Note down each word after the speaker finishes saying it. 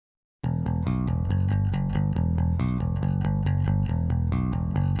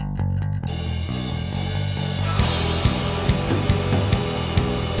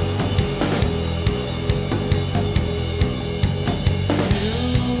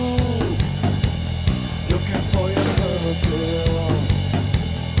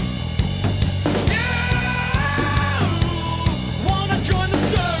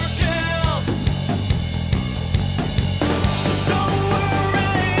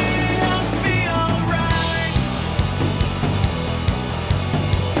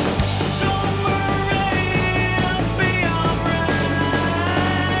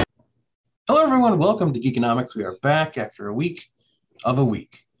Welcome to Geekonomics. We are back after a week of a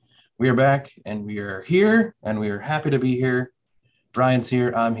week. We are back and we are here and we are happy to be here. Brian's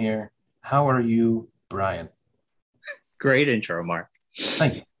here. I'm here. How are you, Brian? Great intro, Mark.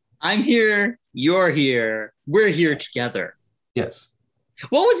 Thank you. I'm here. You're here. We're here together. Yes.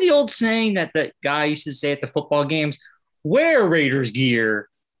 What was the old saying that the guy used to say at the football games? Wear Raiders gear.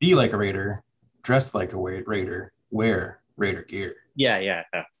 Be like a Raider. Dress like a Raider. Wear Raider gear. Yeah.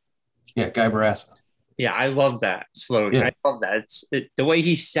 Yeah, Guy Barassa. Yeah, I love that slogan. Yeah. I love that. The way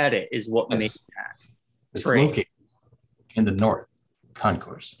he said it is what made that. It's located in the North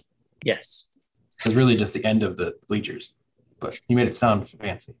Concourse. Yes. It's really just the end of the bleachers, but he made it sound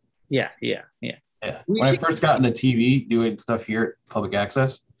fancy. Yeah. When I first got into TV doing stuff here at Public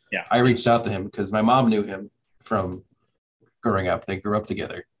Access, I reached out to him because my mom knew him from growing up. They grew up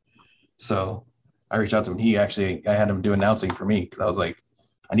together. So I reached out to him. I had him do announcing for me because I was like,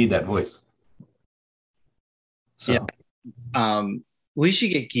 I need that voice. So we should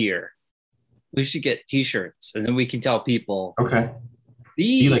get gear. We should get t-shirts, and then we can tell people. Okay.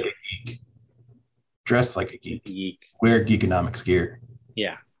 Be like a geek. Dress like a geek. Wear Geekonomics gear.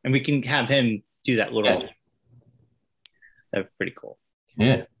 Yeah. And we can have him do that little. That's pretty cool.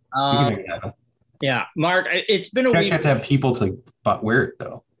 Yeah. We can make it happen. Yeah. Mark, it's been a week. You have to have people to wear it,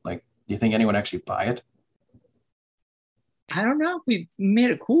 though. Like, do you think anyone actually buy it? I don't know. We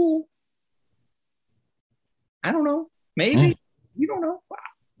made it cool. I don't know. Maybe. You don't know. Wow.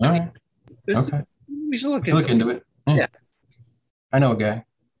 Okay. We should look into it. Yeah. I know a guy.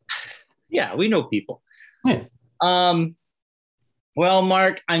 Yeah, we know people. Yeah. Well,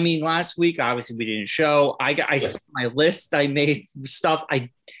 Mark, I mean, last week, obviously, we didn't show. I saw my list. I made stuff. I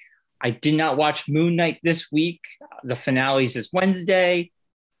did not watch Moon Knight this week. The finale's this Wednesday.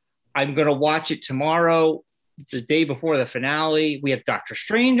 I'm going to watch it tomorrow. It's the day before the finale. We have Doctor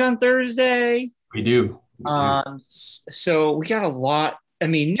Strange on Thursday. We do. So we got a lot. I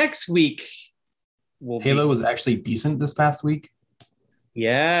mean, next week Halo was actually decent this past week.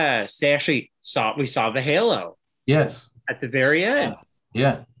 Yes, we saw the Halo. Yes. At the very end.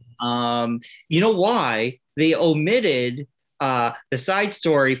 Yeah. You know why? They omitted the side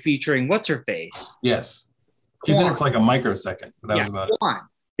story featuring what's her face. Yes. She's in it for like a microsecond. But that was about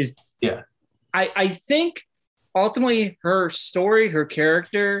it. I think ultimately her story, her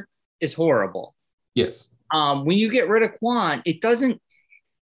character is horrible. Yes. When you get rid of Quan, it doesn't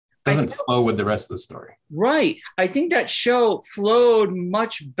flow with the rest of the story. Right. I think that show flowed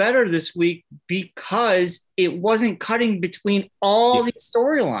much better this week because it wasn't cutting between all these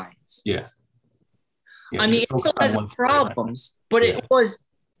storylines. Yeah. I mean, it still has problems, but it was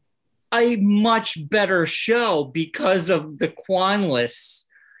a much better show because of the Quan-less.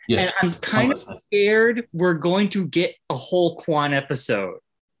 Yes. And I'm kind of scared we're going to get a whole Quan episode.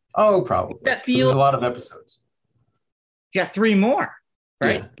 Oh, probably. That feels a lot of episodes. You got 3 more,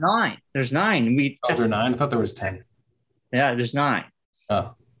 right? Yeah. 9. There's 9. Is there 9? I thought there was 10. Yeah, there's 9.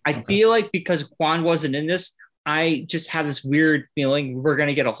 Oh. I feel like because Quan wasn't in this, I just have this weird feeling we're going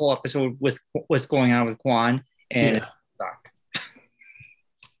to get a whole episode with what's going on with Quan, and it suck.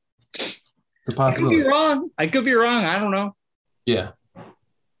 It's a possibility. I could be wrong. I don't know. Yeah.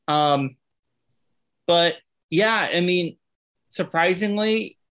 But yeah, I mean,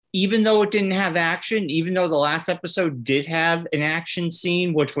 surprisingly, even though it didn't have action, even though the last episode did have an action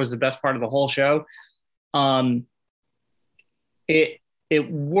scene, which was the best part of the whole show, it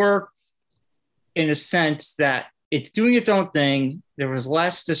worked in a sense that it's doing its own thing. There was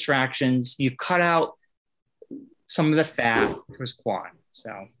less distractions. You cut out some of the fat. It was Quan.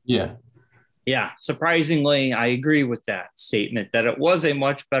 So yeah, surprisingly, I agree with that statement that it was a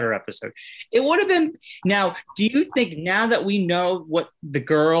much better episode. It would have been. Now, do you think now that we know what the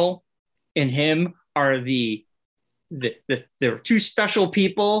girl and him are the 2 special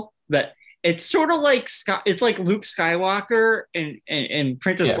people, that it's sort of like it's like Luke Skywalker and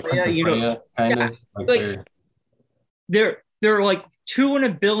Princess Leia, Princess Leia, kind of like they're like 2 in a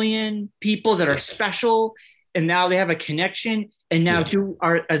billion people that are special, and now they have a connection. And now,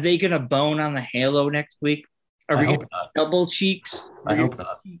 are they going to bone on the Halo next week? Are we going to double cheeks? I hope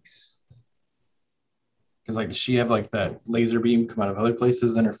not. Because like, does she have like that laser beam come out of other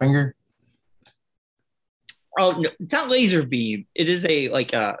places than her finger? Oh no, it's not laser beam. It is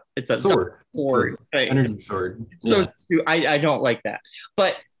it's a sword. Sword. Energy sword. So I don't like that.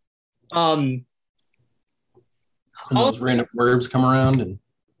 But and those random verbs come around, and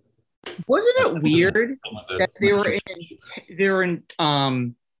wasn't it weird that they were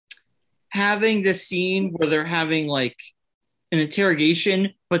in having this scene where they're having like an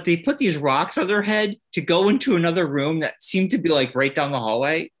interrogation, but they put these rocks on their head to go into another room that seemed to be like right down the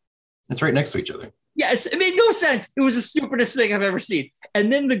hallway. It's right next to each other. Yes, it made no sense. It was the stupidest thing I've ever seen.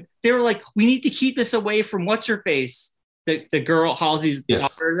 And then they were like, we need to keep this away from what's her face, the girl Halsey's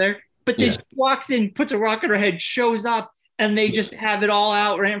daughter there. But then she walks in, puts a rock on her head, shows up, and they just have it all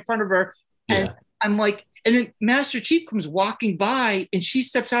out right in front of her. And I'm like, and then Master Chief comes walking by, and she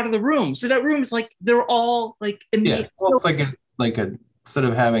steps out of the room. So that room is like they're all like well, it's like a instead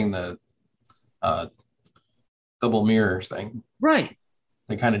of having the double mirror thing, right?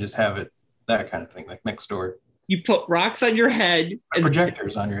 They kind of just have it. That kind of thing, like next door. You put rocks on your head, and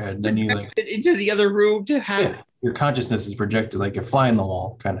projectors on your head, and then you like it into the other room to have your consciousness is projected like a fly in the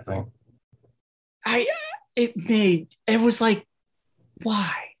wall kind of thing. It was like,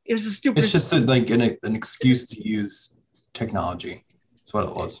 why? It was a stupid. It's just like an excuse to use technology. That's what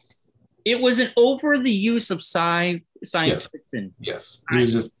it was. It was an over the use of science fiction. Yes, it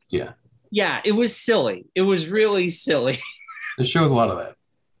was just Yeah, it was silly. It was really silly. It shows a lot of that.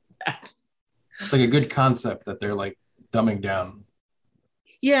 It's like a good concept that they're like dumbing down.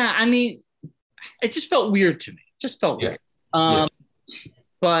 Yeah, I mean, it just felt weird to me. Weird.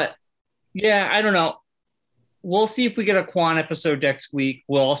 But yeah, I don't know. We'll see if we get a Quan episode next week.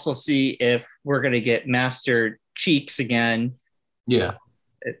 We'll also see if we're going to get Master Cheeks again. Yeah.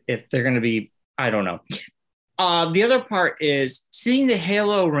 If they're going to be, I don't know. The other part is seeing the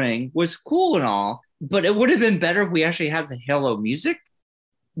Halo ring was cool and all, but it would have been better if we actually had the Halo music.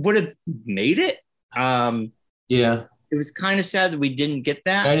 Would have made it. It was kind of sad that we didn't get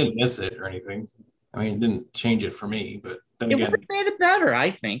that. I didn't miss it or anything. I mean, it didn't change it for me, but then it would have made it better, I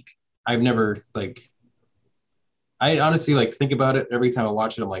think. I've never I honestly think about it every time I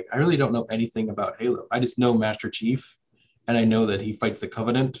watch it. I'm like, I really don't know anything about Halo. I just know Master Chief, and I know that he fights the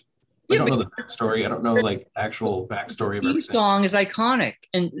Covenant. I don't know the backstory. I don't know actual backstory of everything. The song is iconic,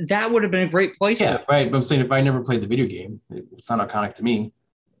 and that would have been a great place. Yeah, right. But I'm saying if I never played the video game, it's not iconic to me.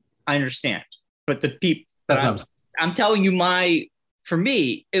 I understand, but the people. I'm telling you, for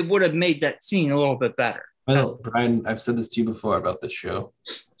me, it would have made that scene a little bit better. Well, Brian, I've said this to you before about this show.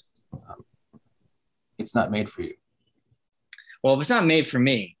 It's not made for you. Well, if it's not made for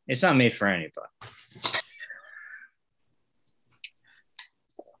me, it's not made for anybody.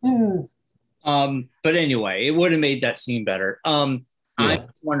 But anyway, it would have made that scene better. I'm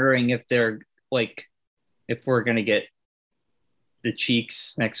wondering if they're if we're gonna get the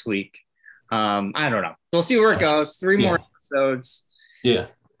Cheeks next week. I don't know. We'll see where it goes. 3 more episodes. Yeah.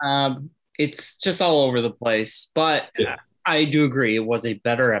 It's just all over the place, but I do agree it was a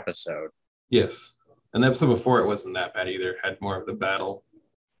better episode. Yes. And the episode before it wasn't that bad either. It had more of the battle.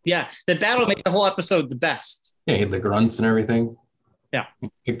 Yeah, the battle made the whole episode the best. Yeah, he had the grunts and everything. Yeah.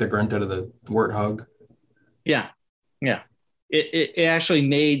 He kicked the grunt out of the warthog. Yeah. Yeah. It actually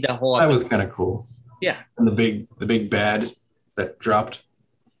made the whole episode. That was kind of cool. Yeah. And the big bad that dropped.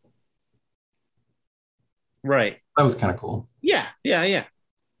 Right. That was kind of cool. Yeah.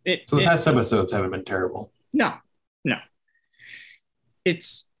 So the past episodes haven't been terrible. No.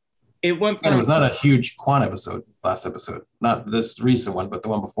 It went from, and it was not a huge Quan episode last episode. Not this recent one, but the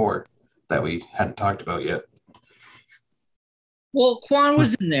one before that we hadn't talked about yet. Well, Quan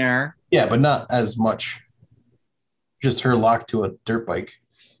was in there. Yeah, but not as much. Just her locked to a dirt bike.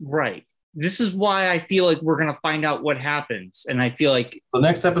 Right. This is why I feel like we're going to find out what happens. And I feel like the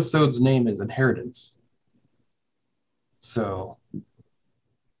next episode's name is Inheritance. So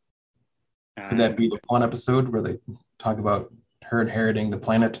could that be the Quan episode where they talk about her inheriting the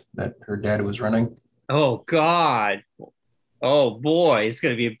planet that her dad was running? Oh, God. Oh, boy. It's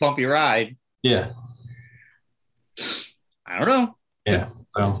going to be a bumpy ride. Yeah. I don't know. Yeah.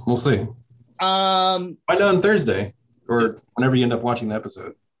 So we'll see. Find out on Thursday or whenever you end up watching the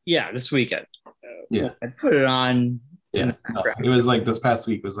episode. Yeah, this weekend. Yeah. I put it on. Yeah. No, it was this past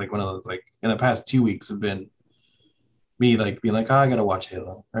week was one of those, in the past 2 weeks have been me being oh, I got to watch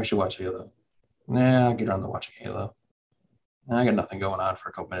Halo. Or I should watch Halo. Nah, I'll get around to watching Halo. I got nothing going on for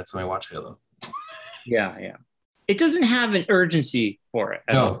a couple minutes when I watch Halo. Yeah. It doesn't have an urgency for it.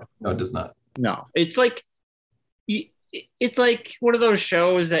 No, it does not. No, it's it's like one of those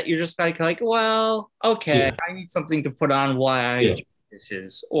shows that you're just like, well, okay, Yeah. I need something to put on while I Yeah. do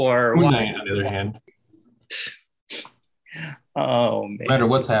dishes, or Moon Knight, on the other hand, oh no man, matter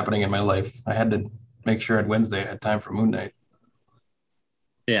what's happening in my life, I had to make sure at Wednesday I had time for Moon Knight.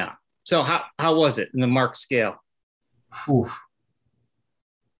 yeah. So how was it in the Mark scale? Whew.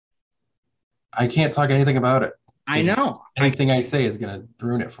 I can't talk anything about it. I know. Anything I say is gonna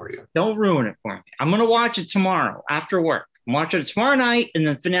ruin it for you. Don't ruin it for me. I'm gonna watch it tomorrow after work. I'm watching it tomorrow night and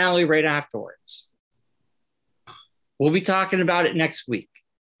then finale right afterwards. We'll be talking about it next week.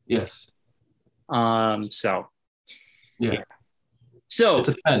 Yes. So yeah. So it's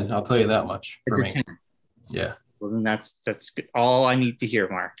a 10, I'll tell you that much. For it's me. a 10. Yeah. Well, then that's good. All I need to hear,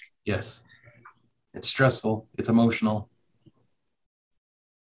 Mark. Yes. It's stressful. It's emotional.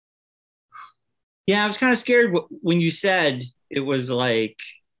 Yeah, I was kind of scared when you said it was like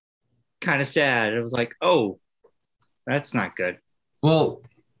kind of sad. It was like, oh, that's not good. Well,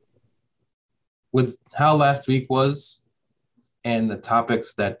 with how last week was and the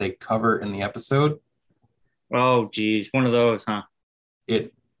topics that they cover in the episode. Oh, geez. One of those, huh?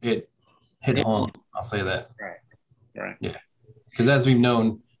 It hit home. I'll say that. Right. Yeah. Because as we've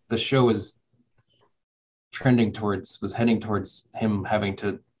known, the show was heading towards him having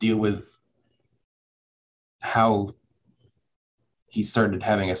to deal with how he started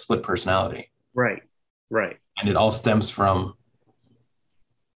having a split personality. Right. And it all stems from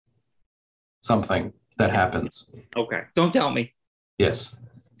something that happens. Okay. Don't tell me. Yes.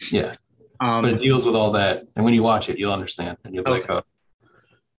 Yeah. But it deals with all that. And when you watch it, you'll understand. And you'll be like, oh,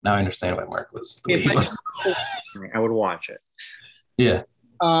 now I understand why Mark was the way he was. I would watch it. Yeah.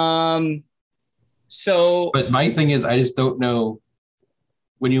 So. But my thing is, I just don't know.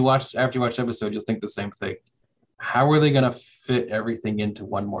 After you watch the episode, you'll think the same thing. How are they going to fit everything into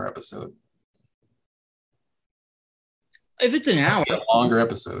one more episode? If it's an hour. A longer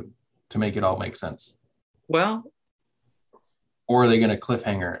episode to make it all make sense. Well. Or are they going to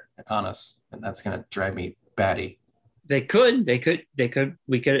cliffhanger on us? And that's going to drive me batty. They could.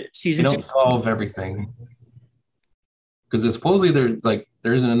 We could season 2. They don't solve everything. Because supposedly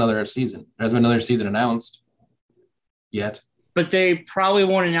there isn't another season. There hasn't been another season announced yet. But they probably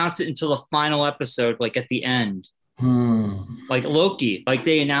won't announce it until the final episode, like at the end. Like Loki. Like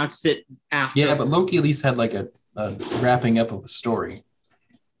they announced it after. Yeah, but Loki at least had like a wrapping up of a story.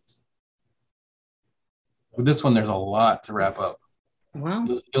 With this one, there's a lot to wrap up.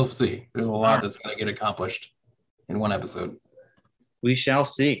 Well, you'll see. There's a lot that's going to get accomplished in one episode. We shall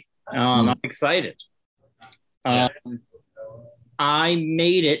see. I'm excited. Yeah. I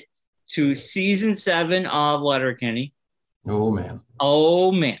made it to season 7 of Letterkenny. Oh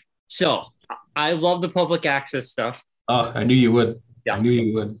man. So I love the public access stuff. Oh, I knew you would. Yeah. I knew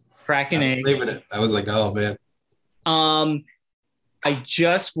you would. Cracking egg. Saving it. I was like, oh man. I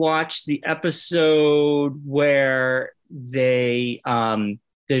just watched the episode where they're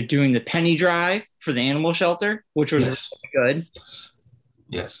doing the penny drive for the animal shelter, which was really good.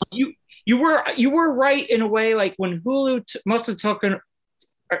 Yes. You were right in a way. Like when Hulu must have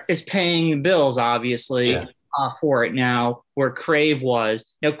is paying the bills, obviously, for it now. Where Crave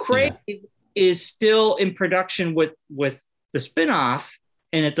was. Now Crave is still in production with the spinoff,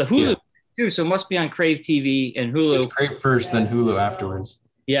 and it's a Hulu too, so it must be on Crave TV and Hulu. It's Crave first, then Hulu afterwards.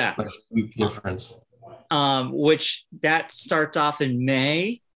 Yeah, like a week difference. Which that starts off in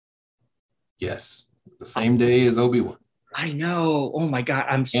May. Yes, the same day as Obi-Wan. I know. Oh my God,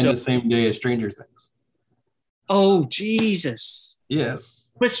 and the same day as Stranger Things. Oh Jesus. Yes.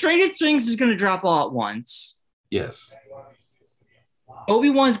 But Stranger Things is going to drop all at once. Yes.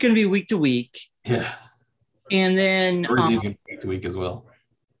 Obi-Wan's going to be week to week. Yeah. And then Jersey's going to be week to week as well.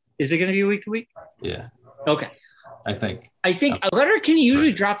 Is it going to be week to week? Yeah. Okay. I think Letterkenny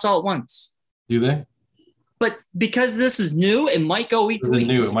usually drops all at once. Do they? But because this is new, it might go week to week.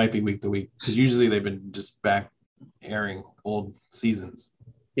 It might be week to week because usually they've been just back airing old seasons.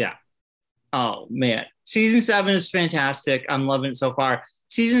 Yeah. Oh man, season 7 is fantastic. I'm loving it so far.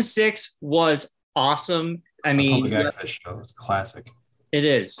 Season 6 was awesome. I mean, public access show. It's a classic. It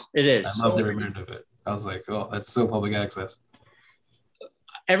is. I loved every minute of it. I was like, oh, that's so public access.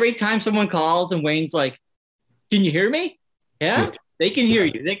 Every time someone calls and Wayne's like, "Can you hear me?" Yeah. They can hear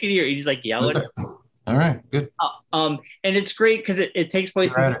you. They can hear you. He's like yelling. Okay. All right, good. And it's great because it takes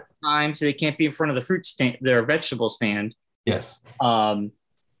place in time, so they can't be in front of the fruit stand, their vegetable stand. Yes. But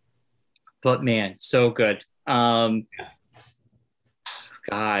man, so good. God,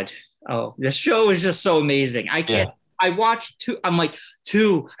 this show is just so amazing. I can't. Yeah. I watched 2. I'm like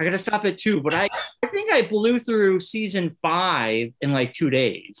 2. I gotta stop at 2. But I think I blew through season 5 in like 2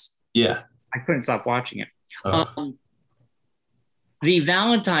 days. Yeah. I couldn't stop watching it. The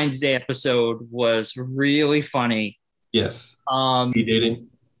Valentine's Day episode was really funny. Yes. Speed dating.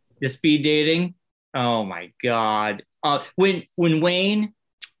 The speed dating. Oh my God. When Wayne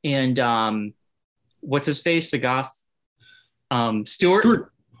and what's his face, the goth,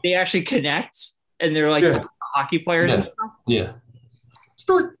 Stuart, they actually connect and they're like hockey players and stuff. Yeah.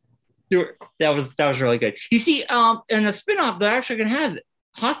 Stuart. That was really good. You see, in the spinoff, they're actually gonna have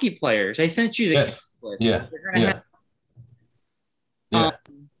hockey players. I sent you the list. Yeah. Have,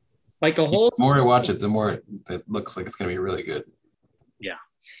 like a whole. The more I watch it, the more it looks like it's gonna be really good. Yeah.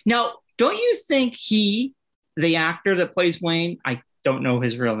 Now, don't you think the actor that plays Wayne, I don't know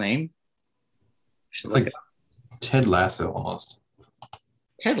his real name. It's like Ted Lasso almost.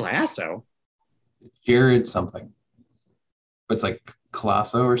 Ted Lasso? Jared something. But it's like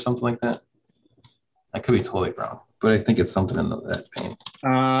Colasso or something like that. I could be totally wrong, but I think it's something in that vein.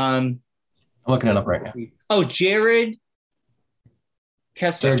 I'm looking it up right now. Oh, Jared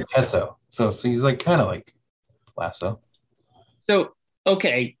Kesso. Jared Kesso. So he's like kind of like Lasso. So,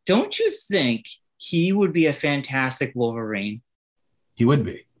 okay, don't you think he would be a fantastic Wolverine? He would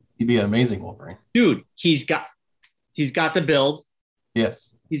be. He'd be an amazing Wolverine. Dude, he's got the build.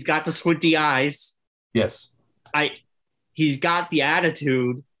 Yes. He's got the squinty eyes. Yes. He's got the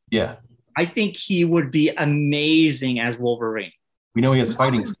attitude. Yeah. I think he would be amazing as Wolverine. We know he has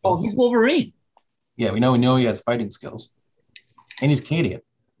fighting skills. Oh, he's Wolverine. Yeah, we know he has fighting skills. And he's Canadian.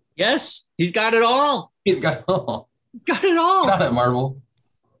 Yes, he's got it all. He's got it all. Got it all. Got it, Marvel.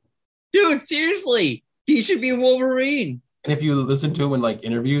 Dude, seriously. He should be Wolverine. And if you listen to him in like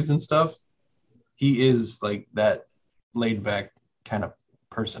interviews and stuff, he is like that laid back kind of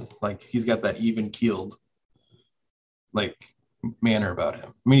person. Like he's got that even keeled like manner about him.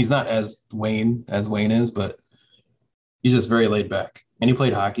 I mean, he's not as Wayne is, but he's just very laid back. And he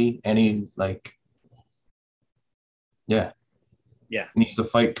played hockey and he like, yeah. Yeah. He needs to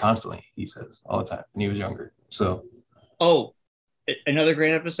fight constantly, he says, all the time. And he was younger. So. Oh, another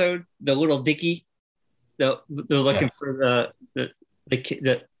great episode. The little Dickie. They're looking for the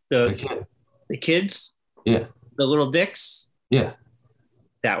kids. Yeah. The little dicks. Yeah.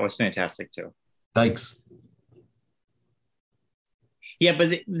 That was fantastic too. Dykes. Yeah,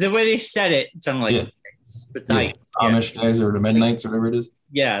 but the way they said it sounded like the Dykes. Amish guys or the Mennonites or whatever it is.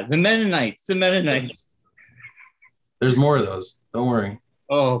 Yeah, the Mennonites. There's more of those. Don't worry.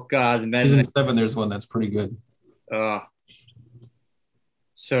 Oh God, the Mennonites. Season 7, there's one that's pretty good. Oh,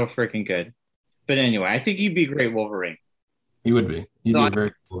 so freaking good. But anyway, I think he'd be a great Wolverine. He would be. He'd be a very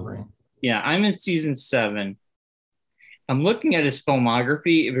good Wolverine. Yeah, I'm in season 7. I'm looking at his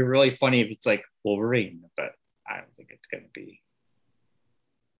filmography. It'd be really funny if it's like Wolverine, but I don't think it's going to be.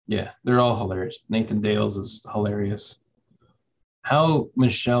 Yeah, they're all hilarious. Nathan Dales is hilarious. How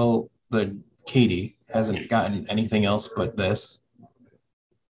Michelle, Katie, hasn't gotten anything else but this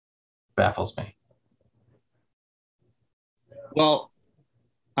baffles me. Well,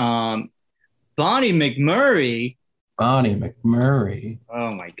 Bonnie McMurray. Oh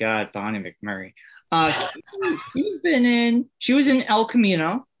my God, Bonnie McMurray. She was in El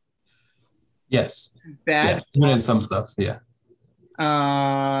Camino. Yes. Bad. Yeah, in some stuff. Yeah.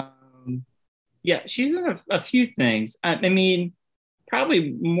 Yeah, she's in a few things. I mean,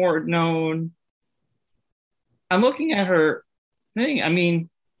 probably more known. I'm looking at her thing. I mean,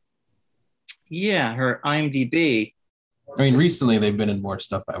 yeah, her IMDb. I mean, recently they've been in more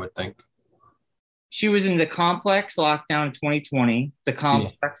stuff, I would think. She was in The Complex, Lockdown in 2020. The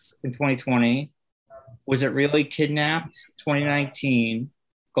Complex in 2020. Was It Really Kidnapped? 2019.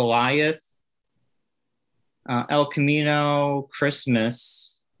 Goliath. El Camino,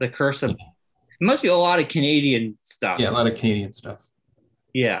 Christmas, The Curse of... It must be a lot of Canadian stuff. Yeah, a lot of Canadian stuff.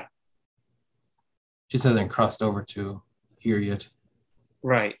 Yeah. She hasn't crossed over to here yet.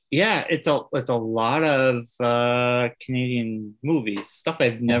 Right. Yeah, it's a lot of Canadian movies, stuff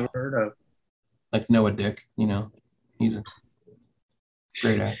I've never heard of. Like Noah Dick, he's a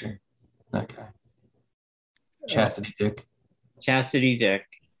great actor. That guy. Chastity Dick.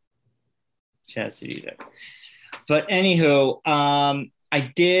 But anywho,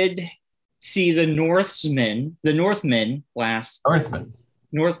 I did see the Northman last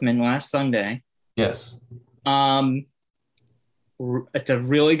Sunday. Yes. It's a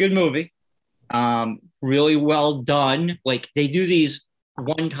really good movie. Really well done. Like they do these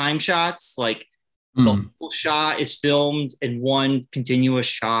one-time shots, like the whole shot is filmed in one continuous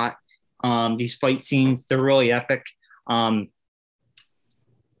shot. These fight scenes, they're really epic.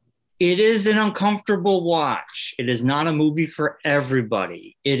 It is an uncomfortable watch. It is not a movie for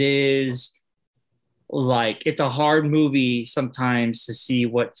everybody. It is like, it's a hard movie sometimes to see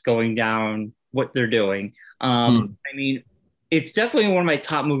what's going down, what they're doing. I mean, it's definitely one of my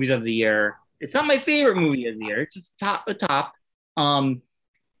top movies of the year. It's not my favorite movie of the year. It's just top. And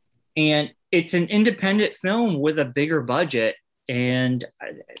it's an independent film with a bigger budget, and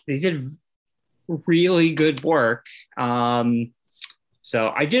they did really good work.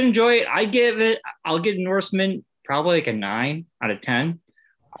 So I did enjoy it. I'll give Norseman probably like a 9 out of 10.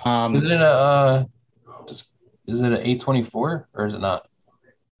 Is it an A24 or is it not?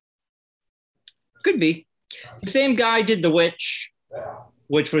 Could be. The same guy did The Witch,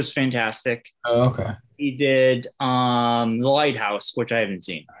 which was fantastic. Oh, okay. He did The Lighthouse, which I haven't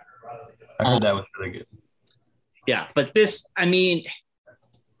seen. I heard that was really good. Yeah, but this, I mean,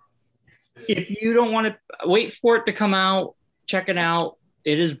 if you don't want to wait for it to come out, check it out.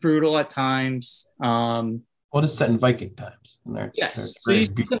 It is brutal at times. Well, it's set in Viking times. And yes, so you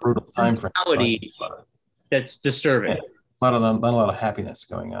see brutal time frame. That's disturbing. Yeah. Not a lot of happiness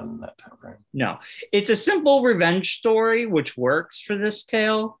going on in that time frame. No, it's a simple revenge story, which works for this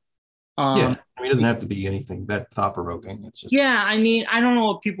tale. Yeah, I mean, it doesn't have to be anything that thought-provoking. It's just I mean, I don't know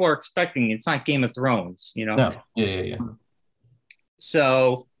what people are expecting. It's not Game of Thrones, you know. No, yeah.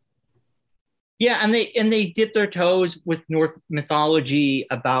 So, yeah, and they dipped their toes with Norse mythology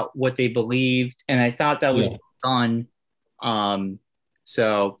about what they believed, and I thought that was fun.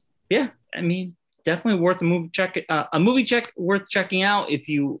 So yeah, I mean, definitely worth a movie check. A movie check worth checking out if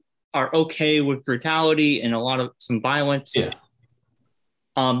you are okay with brutality and some violence. Yeah.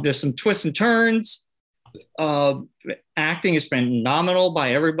 There's some twists and turns. Acting is phenomenal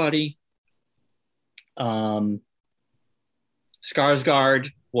by everybody. Skarsgård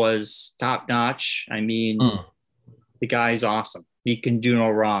was top notch. I mean, the guy's awesome. He can do no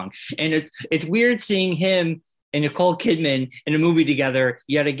wrong. And it's weird seeing him and Nicole Kidman in a movie together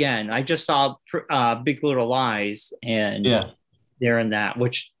yet again. I just saw Big Little Lies, and they're in that.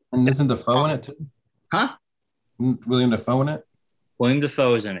 And isn't Dafoe in it too? Huh? William Dafoe in it? William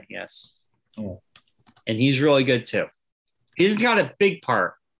Dafoe is in it, yes. Yeah. And he's really good too. He's got a big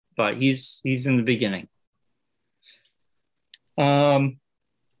part, but he's in the beginning. That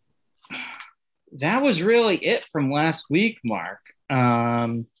was really it from last week, Mark.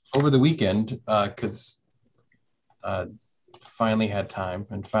 Over the weekend, because finally had time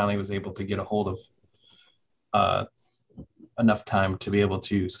and finally was able to get a hold of enough time to be able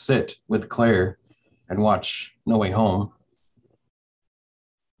to sit with Claire and watch No Way Home.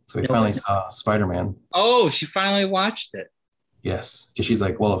 So we finally saw Spider-Man. Oh, she finally watched it. Yes, because she's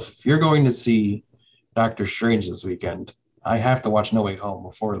like, well, if you're going to see Doctor Strange this weekend, I have to watch No Way Home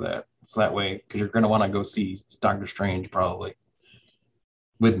before that. So that way, because you're going to want to go see Doctor Strange probably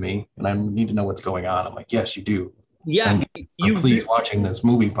with me, and I need to know what's going on. I'm like, yes, you do. Yeah, I'm pleased watching this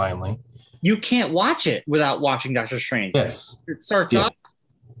movie finally. You can't watch it without watching Doctor Strange. Yes. It starts off.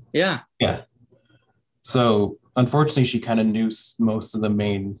 Yeah. Yeah. So unfortunately, she kind of knew most of the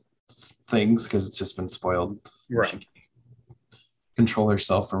main things because it's just been spoiled. Right. She can't control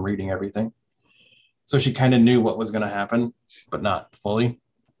herself from reading everything. So she kind of knew what was going to happen, but not fully.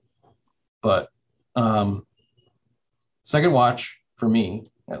 But second watch for me,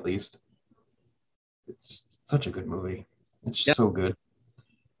 at least, it's such a good movie. It's just so good.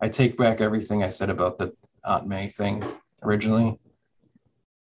 I take back everything I said about the Aunt May thing originally.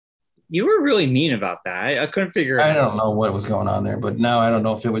 You were really mean about that. I couldn't figure it out. I don't know what was going on there, but now I don't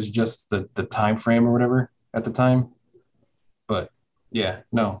know if it was just the time frame or whatever at the time. But yeah,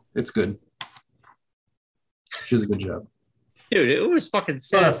 no, it's good. She does a good job. Dude, it was fucking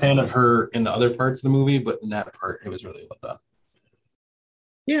sad. I'm not a fan of her in the other parts of the movie, but in that part, it was really well done.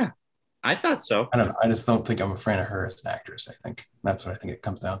 Yeah, I thought so. I don't know. I just don't think I'm a fan of her as an actress. I think that's what I think it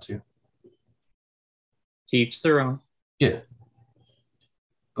comes down to. To each their own. Yeah.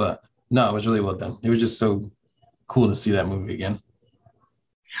 But no, it was really well done. It was just so cool to see that movie again.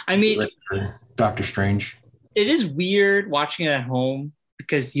 I mean, Doctor Strange. It is weird watching it at home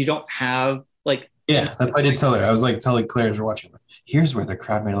because you don't have like. Yeah, that's what I did tell her. I was like telling Claire as we're watching. Here's where the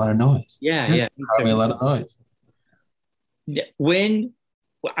crowd made a lot of noise. Yeah. The crowd made a lot of noise. When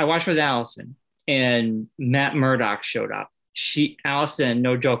I watched with Allison and Matt Murdock showed up, Allison,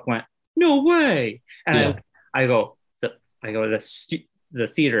 no joke, went, "No way!" And I go, the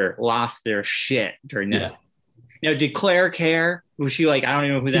theater lost their shit during this. Now, did Claire care? Was she like, I don't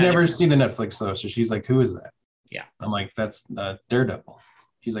even know who that is? Never seen the Netflix though, so she's like, who is that? Yeah. I'm like, that's Daredevil.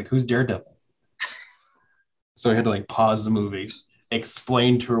 She's like, who's Daredevil? So I had to like pause the movie,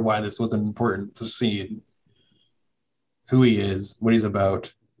 explain to her why this wasn't important to see who he is, what he's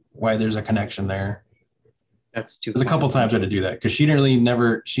about, why there's a connection there. That's too. There's a couple times I had to do that because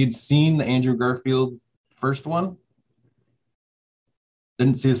she'd seen the Andrew Garfield first one,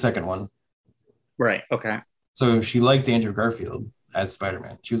 didn't see the second one. Right. Okay. So she liked Andrew Garfield as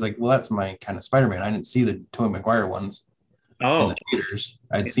Spider-Man. She was like, well, that's my kind of Spider-Man. I didn't see the Tobey Maguire ones in the theaters.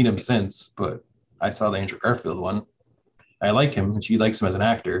 I'd seen him since, but I saw the Andrew Garfield one. I like him, and she likes him as an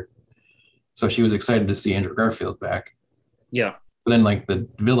actor. So she was excited to see Andrew Garfield back. Yeah. But then like the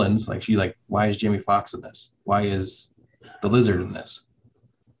villains, like she like, why is Jamie Foxx in this? Why is the Lizard in this?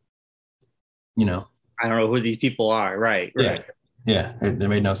 You know? I don't know who these people are. Right. Yeah. Yeah. It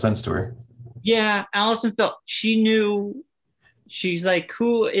made no sense to her. Yeah. Allison felt she knew. She's like,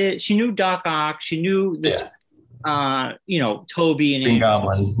 who is? She knew Doc Ock. She knew the, Toby and Green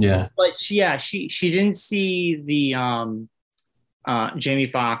Goblin. Yeah. But she didn't see the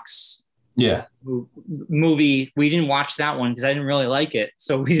Jamie Foxx. Yeah. Movie. We didn't watch that one because I didn't really like it,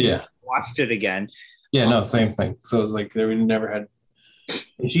 so we watched it again. Yeah. No, same thing. So it was like we never had.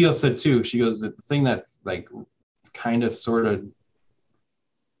 And she also said too. She goes, the thing that like kind of sort of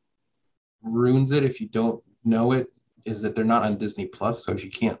ruins it if you don't know it is that they're not on Disney Plus, so she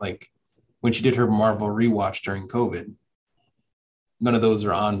can't like when she did her Marvel rewatch during COVID, none of those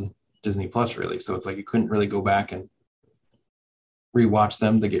are on Disney Plus really. So it's like you couldn't really go back and rewatch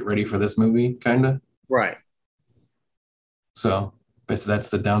them to get ready for this movie, kind of. Right. So basically that's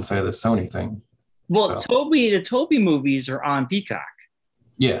the downside of the Sony thing. Well, the Toby movies are on Peacock.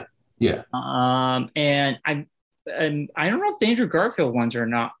 Yeah. Yeah. And I don't know if the Andrew Garfield ones are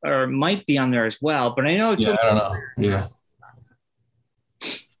not, or might be on there as well, but I know. Yeah, I don't know. Yeah.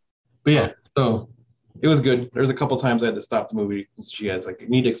 But yeah, so it was good. There was a couple times I had to stop the movie. She had like, you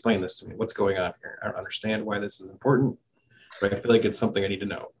need to explain this to me. What's going on here? I don't understand why this is important, but I feel like it's something I need to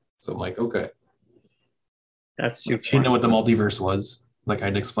know. So I'm like, okay. That's she didn't know what the multiverse was. Like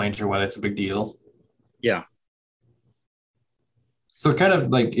I'd explained to her why that's a big deal. Yeah. So kind of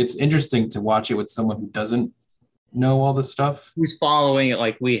like it's interesting to watch it with someone who doesn't know all this stuff. Who's following it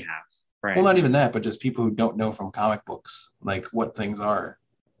like we have. Right. Well, not even that, but just people who don't know from comic books, like what things are.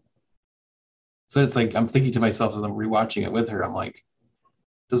 So it's like, I'm thinking to myself as I'm rewatching it with her, I'm like,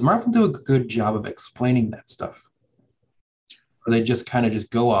 does Marvel do a good job of explaining that stuff? Or they just kind of just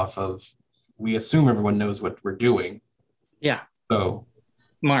go off of, we assume everyone knows what we're doing. Yeah. So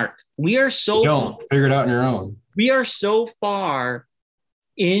Mark, we are so don't figure it out on your own. We are so far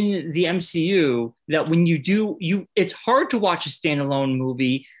in the MCU that when you do, it's hard to watch a standalone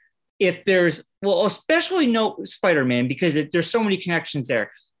movie if there's, well, especially no Spider-Man because there's so many connections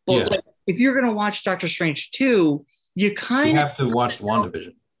there. But like, if you're going to watch Doctor Strange 2, you have to watch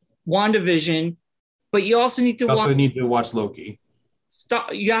WandaVision, but you also need to watch Loki.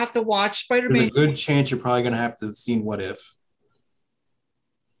 You have to watch Spider-Man. There's a good chance you're probably going to have to have seen What If.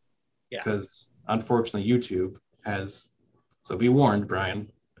 Yeah. Because unfortunately, YouTube has, so be warned,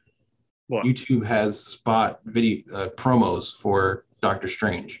 Brian. What? YouTube has spot video promos for Doctor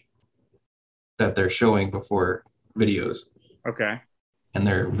Strange that they're showing before videos. Okay. And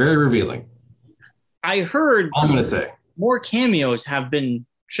they're very revealing. I heard all I'm going to say. More cameos have been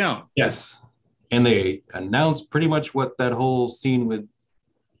shown. Yes. And they announced pretty much what that whole scene with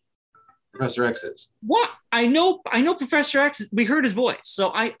Professor X is. What? I know Professor X, we heard his voice.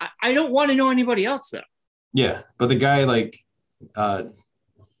 So I don't want to know anybody else though. Yeah. But the guy the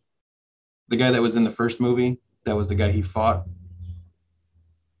guy that was in the first movie, that was the guy he fought.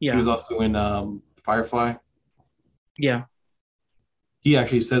 Yeah. He was also in Firefly. Yeah. He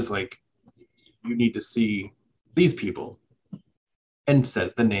actually says, like, you need to see these people and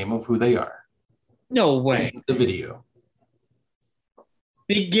says the name of who they are. No way. The video.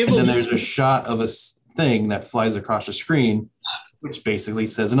 And then there's a shot of a thing that flies across the screen, which basically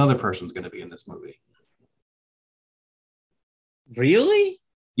says another person's going to be in this movie. Really?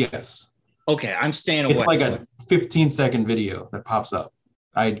 Yes. Okay, I'm staying away. It's like a 15-second video that pops up.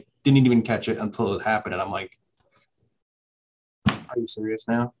 I didn't even catch it until it happened, and I'm like, are you serious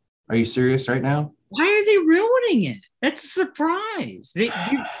now? Are you serious right now? Why are they ruining it? That's a surprise.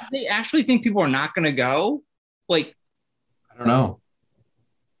 They actually think people are not going to go? Like, I don't know.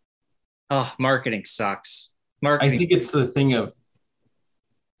 Oh, marketing sucks. I think it's the thing of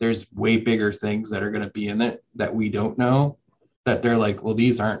there's way bigger things that are going to be in it that we don't know, that they're like, well,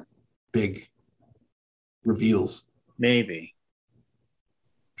 these aren't big reveals. Maybe.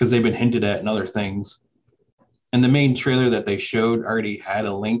 Because they've been hinted at in other things. And the main trailer that they showed already had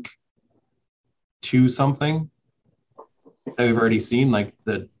a link to something that we've already seen. Like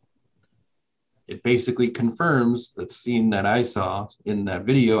it basically confirms the scene that I saw in that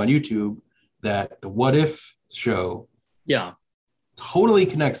video on YouTube that the What If show totally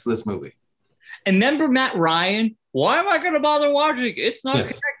connects to this movie. And remember Matt Ryan? Why am I going to bother watching? It's not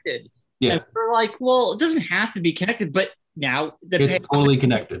connected. Yeah. And we're like, well, it doesn't have to be connected, but now it's totally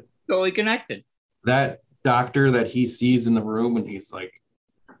connected. Totally connected. That doctor that he sees in the room and he's like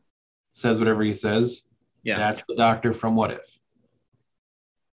says whatever he says. Yeah. That's the doctor from What If.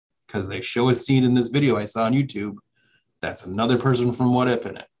 Because they show a scene in this video I saw on YouTube. That's another person from What If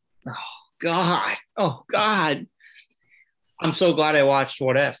in it. Oh God. Oh God. I'm so glad I watched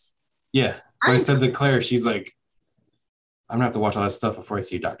What If. Yeah. So I said to Claire, she's like, I'm gonna have to watch all that stuff before I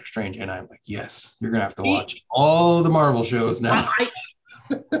see Doctor Strange. And I'm like, yes, you're gonna have to watch all the Marvel shows now.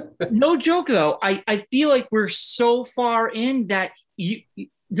 No joke though. I feel like we're so far in that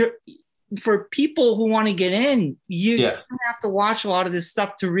for people who want to get in, you have to watch a lot of this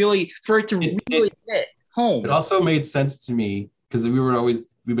stuff to really hit home. It also made sense to me because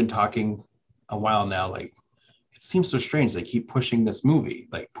we've been talking a while now. Like, it seems so strange. They keep pushing this movie,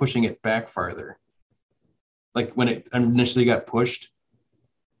 like pushing it back farther. Like when it initially got pushed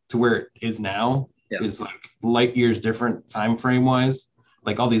to where it is now is like light years different time frame wise.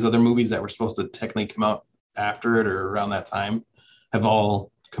 Like all these other movies that were supposed to technically come out after it or around that time have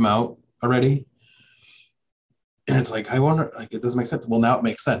all come out already. And it's like, I wonder, like, it doesn't make sense. Well, now it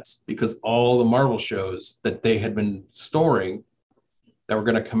makes sense because all the Marvel shows that they had been storing that were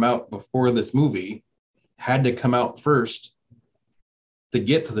going to come out before this movie had to come out first to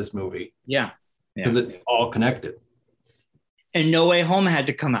get to this movie. Yeah. Because it's all connected. And No Way Home had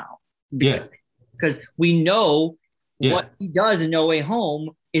to come out. Because we know what he does in No Way Home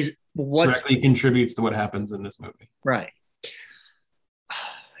is what directly contributes to what happens in this movie. Right.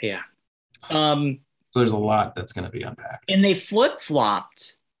 Yeah. So there's a lot that's going to be unpacked. And they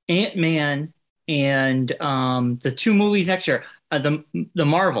flip-flopped Ant-Man and the two movies next year, the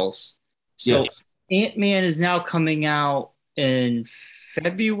Marvels. So Ant-Man is now coming out in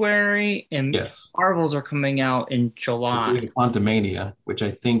February, and Marvels are coming out in July. This is Quantumania, which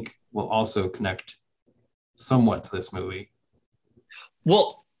I think will also connect somewhat to this movie.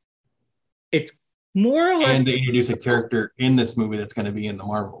 Well, it's more or less. And they introduce a character in this movie that's going to be in the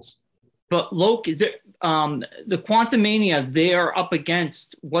Marvels. But Loki, the Quantumania, they are up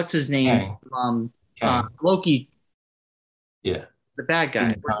against what's his name? Loki. Yeah. The bad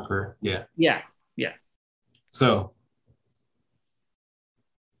guy. Conqueror. Yeah. Yeah. Yeah. So.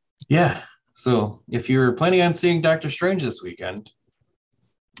 Yeah. So if you're planning on seeing Doctor Strange this weekend,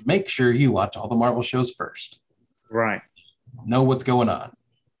 make sure you watch all the Marvel shows first. Right. Know what's going on.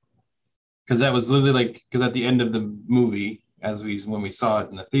 Because that was literally like, because at the end of the movie, when we saw it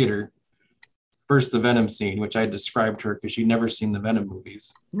in the theater, first the Venom scene, which I described to her because she'd never seen the Venom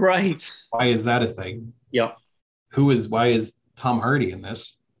movies. Right. Why is that a thing? Yep. Why is Tom Hardy in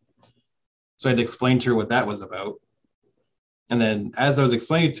this? So I had to explain to her what that was about. And then as I was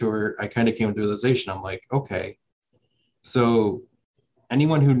explaining to her, I kind of came to the realization. I'm like, okay, so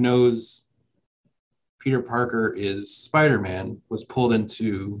anyone who knows Peter Parker is Spider-Man was pulled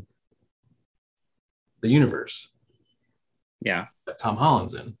into the universe. Yeah. That Tom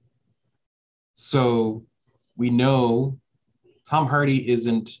Holland's in. So we know Tom Hardy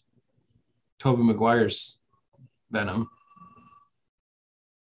isn't Tobey Maguire's Venom.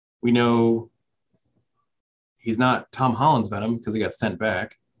 We know he's not Tom Holland's Venom because he got sent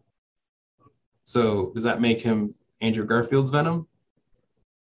back. So does that make him Andrew Garfield's Venom?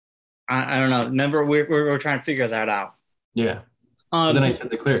 I don't know. Remember, we're trying to figure that out. Yeah. But then I said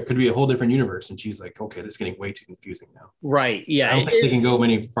to Claire, it could be a whole different universe. And she's like, okay, this is getting way too confusing now. Right. Yeah. I don't think they can go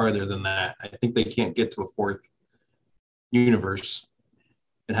any farther than that. I think they can't get to a fourth universe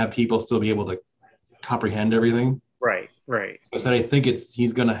and have people still be able to comprehend everything. Right. Right. So I said, I think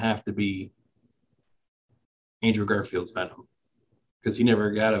he's going to have to be Andrew Garfield's Venom because he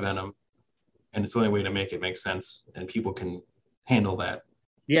never got a Venom. And it's the only way to make it make sense. And people can handle that.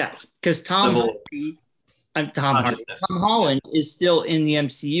 Yeah. Because Tom Holland is still in the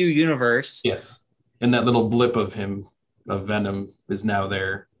MCU universe. Yes. And that little blip of him, of Venom, is now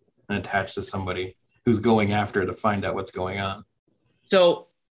there and attached to somebody who's going after to find out what's going on. So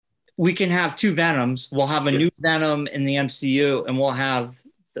we can have two Venoms. We'll have a new Venom in the MCU, and we'll have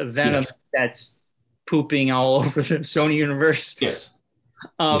the Venom that's pooping all over the Sony universe. Yes.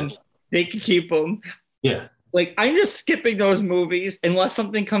 They can keep them. Yeah. Like, I'm just skipping those movies unless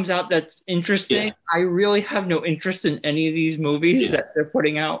something comes out that's interesting. Yeah. I really have no interest in any of these movies that they're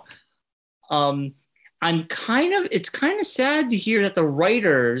putting out. It's kind of sad to hear that the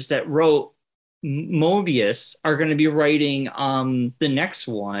writers that wrote Mobius are going to be writing the next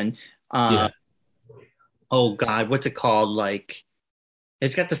one. Oh God, what's it called? Like,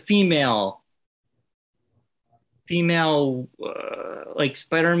 it's got the female like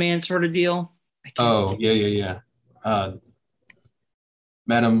Spider-Man sort of deal. Oh, yeah.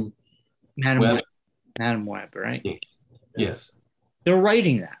 Madam Web. Madam Web, right? Yes. They're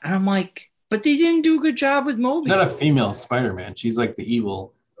writing that. And I'm like, But they didn't do a good job with Mobius. She's not a female Spider-Man. She's like the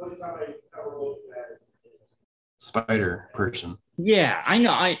evil spider person. Yeah, I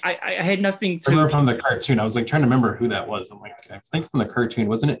know. I had nothing to. I remember from the cartoon. I was like trying to remember who that was. I'm like, I think from the cartoon,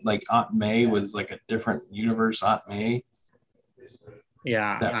 wasn't it like Aunt May was like a different universe Aunt May?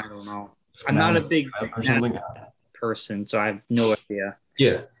 Yeah, I don't know. I'm not a big person, so I have no idea.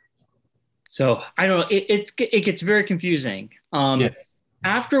 Yeah. So I don't know. It gets very confusing. Yes.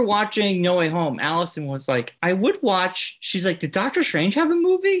 After watching No Way Home, Allison was like, I would watch. She's like, did Doctor Strange have a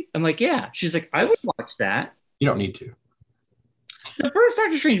movie? I'm like, yeah. She's like, I would watch that. You don't need to. The first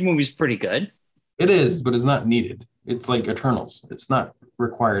Doctor Strange movie is pretty good. It is, but it's not needed. It's like Eternals. It's not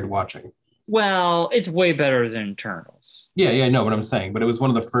required watching. Well, it's way better than Eternals. Yeah, I know what I'm saying, but it was one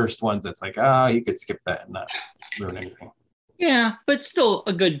of the first ones that's like, you could skip that and not ruin anything. Yeah, but still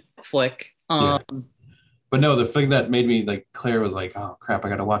a good flick. Yeah. But no, the thing that made me like, Claire was like, oh crap, I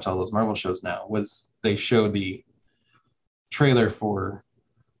got to watch all those Marvel shows now, was they showed the trailer for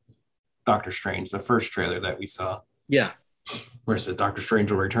Doctor Strange, the first trailer that we saw. Yeah. Where it says Doctor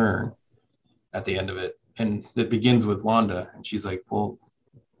Strange will return at the end of it. And it begins with Wanda. And she's like, well,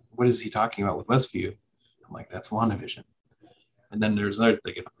 what is he talking about with Westview? I'm like, that's WandaVision. And then there's another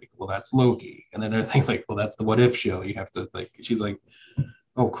thing, like, well, that's Loki. And then they're thinking like, well, that's the What If show. You have to like, she's like,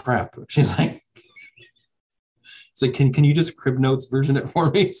 oh crap. She's like, it's like, can you just Crib Notes version it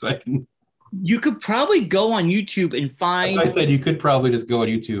for me so I can? You could probably go on YouTube and find. As I said, you could probably just go on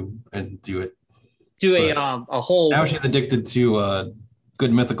YouTube and do it. Do a whole. Now she's addicted to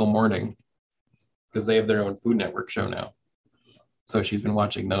Good Mythical Morning because they have their own Food Network show now. So she's been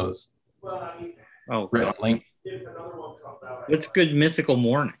watching those. Oh, Rhett and Link. What's Good Mythical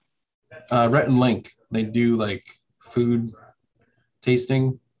Morning? Rhett and Link. They do like food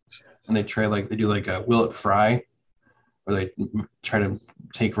tasting, and they do like a Will It Fry, where they try to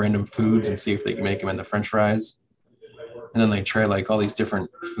take random foods and see if they can make them into French fries. And then they try like all these different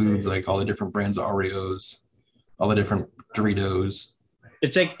foods, like all the different brands of Oreos, all the different Doritos.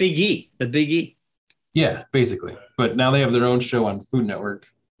 It's like Big E, the Big E. Yeah, basically. But now they have their own show on Food Network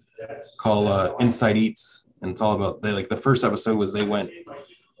called Inside Eats. And it's all about, the first episode was they went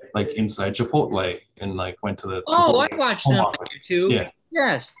like inside Chipotle and like went to the Chipotle I watched them on YouTube. Yeah.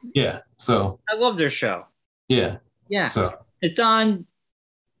 Yes. Yeah. So I love their show. Yeah. Yeah. So it's on,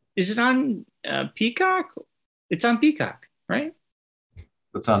 is it on Peacock? It's on Peacock, right?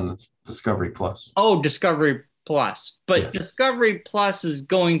 It's on Discovery Plus. Oh, Discovery Plus. But yes. Discovery Plus is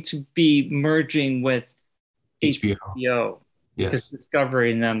going to be merging with HBO. Yes. Because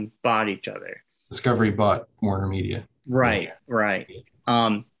Discovery and them bought each other. Discovery bought Warner Media. Right.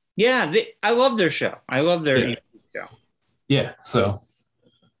 Yeah, I love their show. I love their show. Yeah. So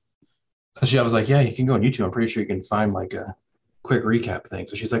I was like, yeah, you can go on YouTube. I'm pretty sure you can find like a quick recap thing.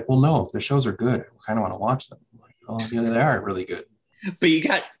 So she's like, well, no, if the shows are good, I kind of want to watch them. I'm like, oh, yeah, they are really good. But you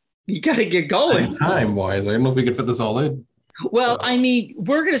got to get going. Time wise, I don't know if we could fit this all in. Well, I mean,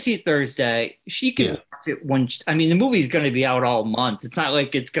 we're going to see it Thursday. She can watch it when. The movie's going to be out all month. It's not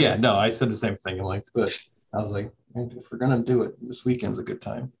like it's going to. Yeah, no, I said the same thing. I'm like, but I was like, if we're going to do it, this weekend's a good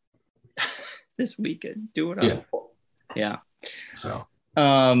time. This weekend, do it. Yeah. So.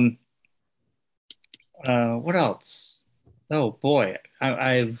 What else? Oh boy,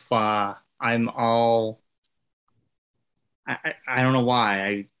 I'm all. I don't know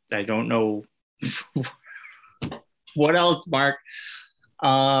why. I don't know. What else, Mark?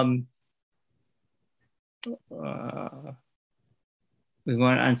 We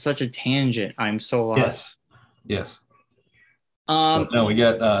went on such a tangent. I'm so lost. Yes. No, we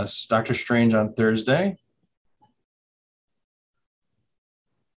got Doctor Strange on Thursday,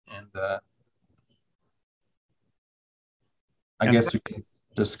 and I guess we can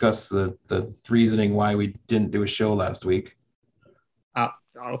discuss the reasoning why we didn't do a show last week.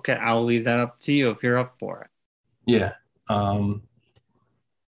 Okay, I'll leave that up to you if you're up for it. Yeah.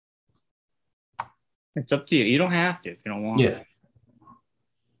 It's up to you. You don't have to if you don't want. Yeah.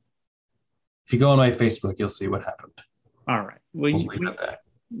 If you go on my Facebook, you'll see what happened. All right. When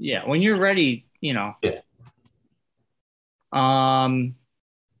you're ready, Yeah.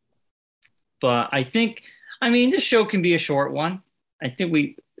 But I think, this show can be a short one. I think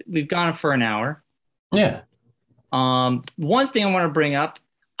we've gone for an hour. Yeah. One thing I want to bring up,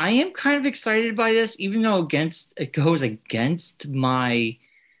 I am kind of excited by this, even though it goes against my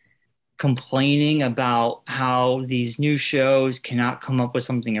complaining about how these new shows cannot come up with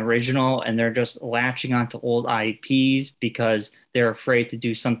something original and they're just latching onto old IPs because they're afraid to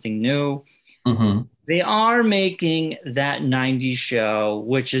do something new. Mm-hmm. They are making that 90s show,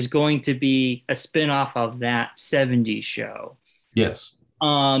 which is going to be a spinoff of that 70s show. Yes.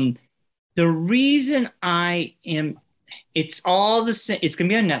 The reason I am, it's all the same. It's going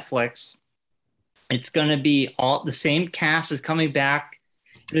to be on Netflix. It's going to be all the same cast is coming back.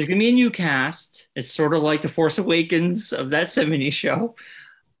 There's going to be a new cast. It's sort of like the Force Awakens of that '70s show.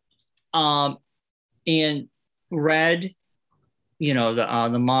 And Red,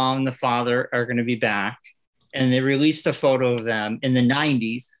 the mom and the father are going to be back, and they released a photo of them in the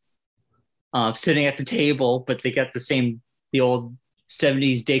 '90s, sitting at the table, but they got the old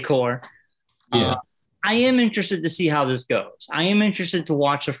 '70s decor. Yeah. I am interested to see how this goes. I am interested to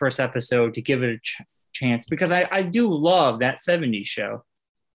watch the first episode to give it a chance because I do love that '70s show.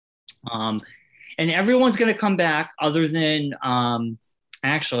 And everyone's going to come back other than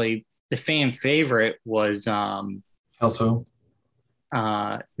actually the fan favorite was Kelso.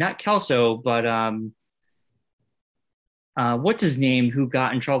 Not Kelso, but what's his name who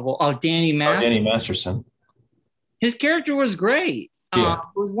got in trouble? Oh, Danny Masterson. His character was great. Yeah.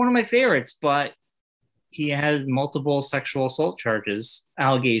 It was one of my favorites, but he had multiple sexual assault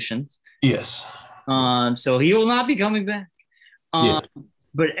allegations. Yes. So he will not be coming back.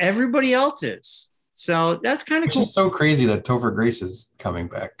 But everybody else is. So that's kind of cool. It's so crazy that Topher Grace is coming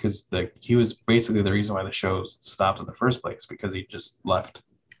back because he was basically the reason why the show stopped in the first place because he just left.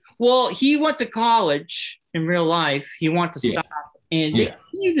 Well, he went to college in real life. He wanted to stop, and they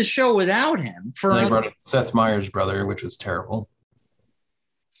continued the show without him. They brought in Seth Meyers' brother, which was terrible.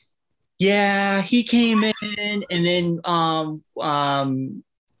 Yeah, he came in, and then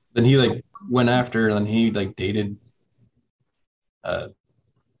then he went after, and he dated.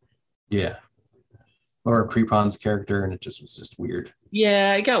 Laura Prepon's character, and it was just weird.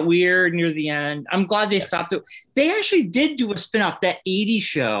 Yeah, it got weird near the end. I'm glad they stopped it. They actually did do a spinoff, that '80s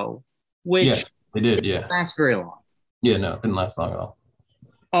show, which they did. Didn't last very long. Yeah, no, it didn't last long at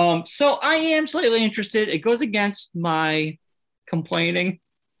all. So I am slightly interested. It goes against my complaining.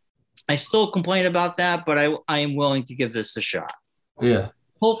 I still complain about that, but I am willing to give this a shot. Yeah.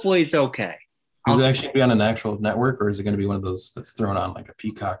 Hopefully it's okay. Is it actually be on an actual network, or is it going to be one of those that's thrown on like a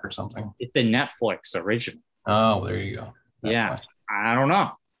Peacock or something? It's a Netflix original. Oh, there you go. That's nice. I don't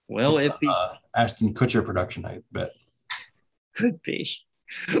know. Will it be Ashton Kutcher production? I bet. Could be.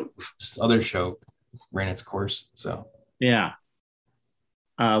 This other show ran its course, so yeah.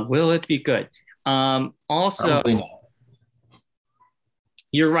 Will it be good? Also,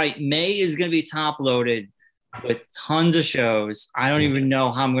 you're right. May is going to be top loaded with tons of shows. I don't even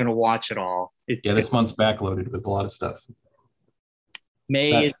know how I'm going to watch it all. This month's backloaded with a lot of stuff.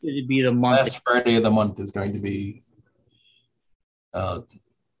 May is going to be the month. Last Friday of the month is going to be. It's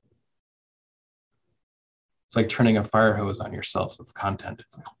like turning a fire hose on yourself with content.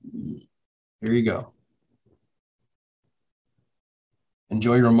 It's like, here you go.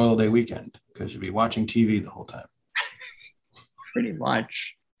 Enjoy your Memorial Day weekend because you'll be watching TV the whole time. Pretty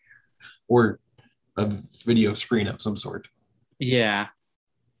much. Or a video screen of some sort. Yeah.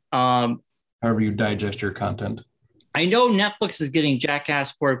 However you digest your content. I know Netflix is getting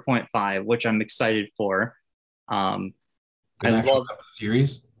Jackass 4.5, which I'm excited for. I love the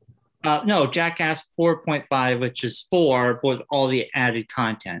series. No, Jackass 4.5, which is 4 with all the added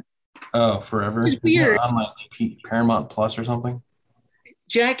content. Oh, forever? It's weird. On like Paramount Plus or something?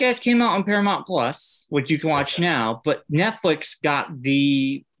 Jackass came out on Paramount Plus, which you can watch now, but Netflix got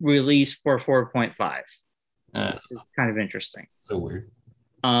the release for 4.5. It's kind of interesting. So weird.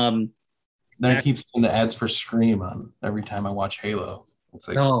 Then I keep seeing the ads for Scream on every time I watch Halo. It's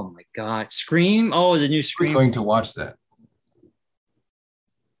like, oh my God, Scream! Oh, the new Scream. I'm going to watch that.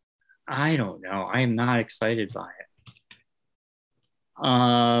 I don't know. I am not excited by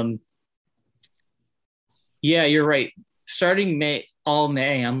it. Yeah, you're right. Starting May,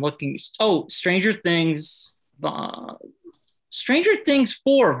 I'm looking. Oh, Stranger Things 4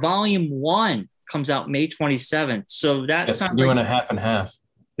 Volume 1 comes out May 27th. So that's doing a half and half.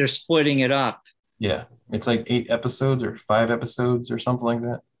 They're splitting it up. Yeah, it's like 8 episodes or 5 episodes or something like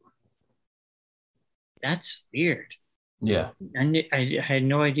that. That's weird. Yeah. I had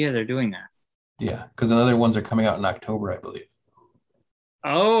no idea they're doing that. Yeah, because the other ones are coming out in October, I believe.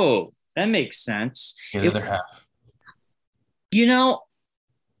 Oh, that makes sense. Yeah, the other half.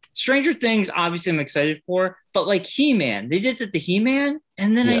 Stranger Things, obviously I'm excited for, but like He-Man, they did that to He-Man,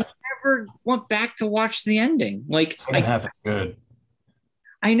 and then I never went back to watch the ending. Like, second half is good.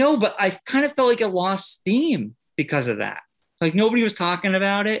 I know, but I kind of felt like it lost steam because of that. Like nobody was talking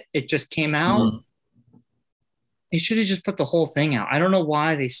about it. It just came out. Mm-hmm. They should have just put the whole thing out. I don't know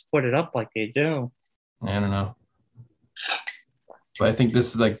why they split it up like they do. I don't know. But I think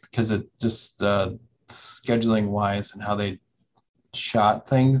this is like because it just scheduling wise and how they shot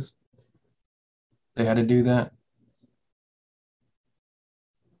things, they had to do that.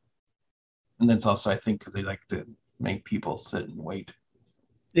 And that's also, I think, because they like to make people sit and wait.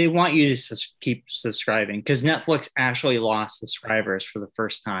 They want you to keep subscribing because Netflix actually lost subscribers for the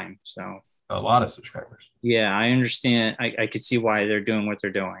first time. So a lot of subscribers. Yeah, I understand. I could see why they're doing what they're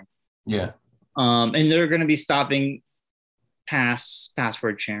doing. Yeah. And they're going to be stopping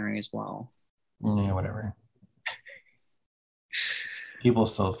password sharing as well. Yeah, whatever. People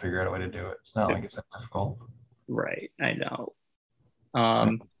still figure out a way to do it. It's not like it's that difficult. Right. I know.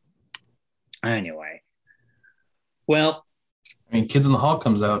 Anyway. Well, I mean, Kids in the Hall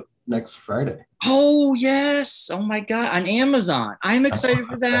comes out next Friday. Oh, yes. Oh, my God. On Amazon. I'm excited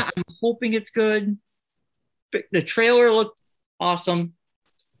for that. I'm hoping it's good. The trailer looked awesome.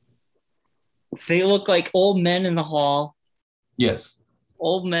 They look like old men in the hall. Yes.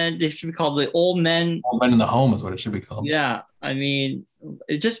 Old men. They should be called the old men. Old men in the home is what it should be called. Yeah. I mean,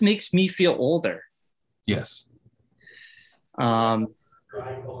 it just makes me feel older. Yes. Yeah,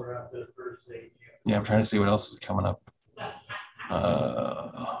 I'm trying to see what else is coming up.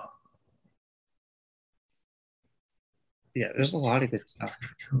 Yeah, there's a lot of good stuff.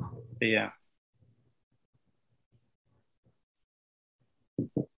 But yeah.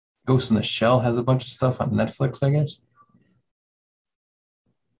 Ghost in the Shell has a bunch of stuff on Netflix, I guess.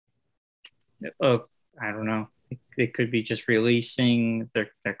 Oh, I don't know. They could be just releasing their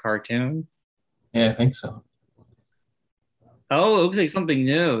cartoon. Yeah, I think so. Oh, it looks like something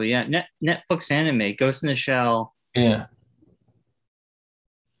new. Yeah, Netflix anime, Ghost in the Shell. Yeah.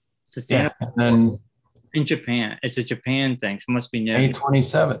 Sustainable. Yeah, and then in Japan. It's a Japan thing, so it must be new. May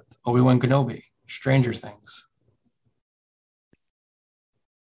 27th, Obi-Wan Kenobi, Stranger Things.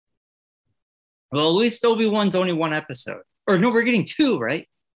 Well, at least Obi-Wan's only one episode. Or no, we're getting two, right?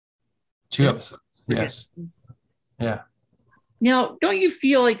 2 episodes, yes. Yeah. Now, don't you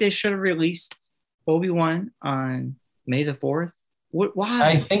feel like they should have released Obi-Wan on May the 4th? Why?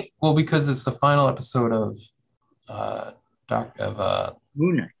 I think, well, because it's the final episode of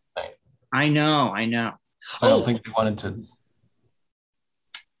Moon Knight. I know. So I don't think they wanted to.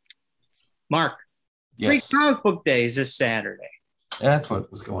 Mark, yes. Free Comic Book Day is this Saturday. That's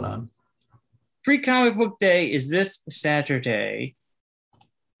what was going on. Free Comic Book Day is this Saturday.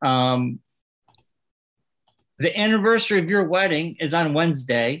 The anniversary of your wedding is on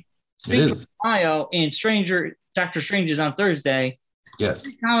Wednesday. Cinco de Mayo and Doctor Strange is on Thursday. Yes.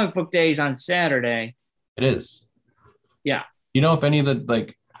 Free Comic Book Day is on Saturday. It is. Yeah. You know, if any of the,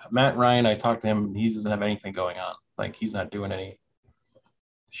 like, Matt Ryan, I talked to him, he doesn't have anything going on. Like, he's not doing any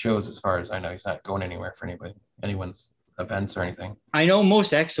shows as far as I know. He's not going anywhere for anyone's events or anything. I know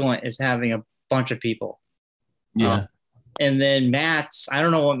Most Excellent is having a bunch of people. Yeah. And then Matt's, I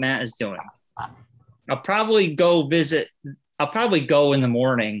don't know what Matt is doing. I'll probably go in the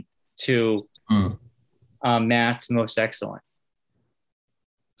morning to Matt's Most Excellent.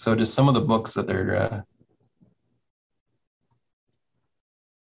 So just some of the books that they're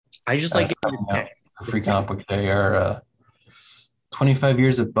I just like Free Comic Book Day are 25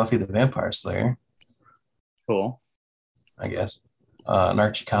 years of Buffy the Vampire Slayer. Cool. I guess. An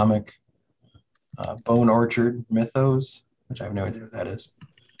Archie comic. Bone Orchard Mythos, which I have no idea what that is.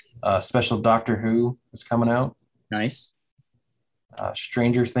 Special Doctor Who is coming out. Nice.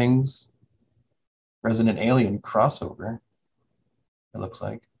 Stranger Things. Resident Alien crossover. It looks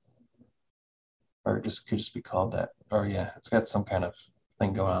like. Or it could just be called that. Or yeah, it's got some kind of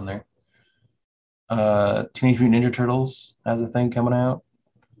thing going on there. Teenage Mutant Ninja Turtles has a thing coming out.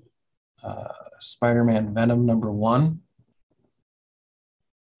 Spider-Man Venom #1.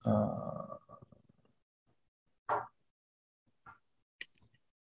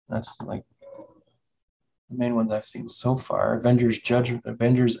 That's like the main ones I've seen so far. Avengers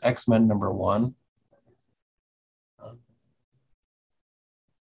X-Men #1.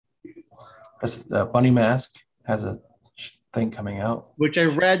 Bunny Mask has a thing coming out. Which I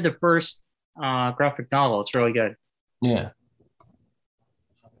read the first graphic novel. It's really good. Yeah.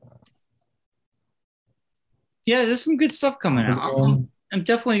 Yeah, there's some good stuff coming out. I'm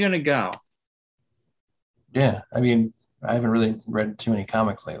definitely going to go. Yeah, I mean, I haven't really read too many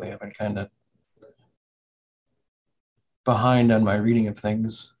comics lately. I've been kind of behind on my reading of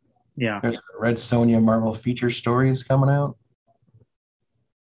things. Yeah. There's Red Sonja Marvel feature stories coming out.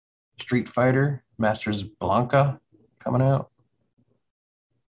 Street Fighter, Masters Blanca coming out.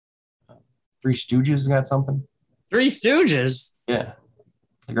 Three Stooges got something. Three Stooges? Yeah.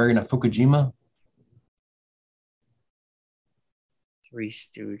 The Guardian of Fukushima. Three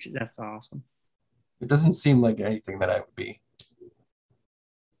Stooges. That's awesome. It doesn't seem like anything that I would be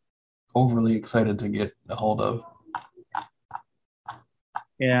overly excited to get a hold of.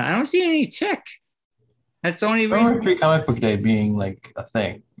 Yeah, I don't see any tick. That's the only reason. Free Comic Book Day being like a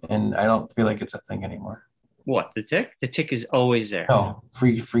thing. and I don't feel like it's a thing anymore. What, the Tick? The Tick is always there. No,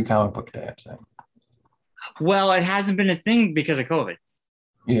 free comic book day, I'm saying. Well, it hasn't been a thing because of COVID.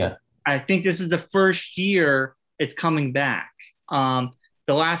 Yeah. I think this is the first year it's coming back. The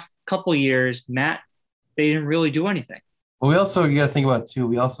last couple years, Matt, they didn't really do anything. Well, you got to think about it too.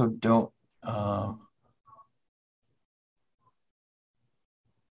 We also don't.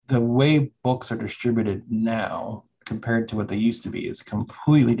 The way books are distributed now compared to what they used to be is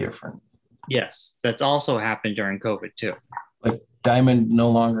completely different. Yes, that's also happened during COVID too. Like Diamond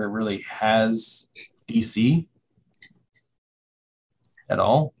no longer really has DC at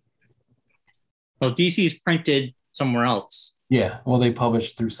all. Well, DC is printed somewhere else. Yeah, well, they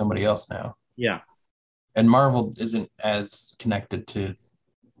publish through somebody else now. Yeah. And Marvel isn't as connected to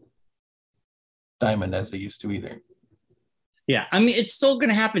Diamond as they used to either. Yeah, I mean, it's still going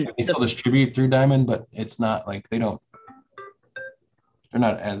to happen. They still distribute through Diamond, but it's not like they're not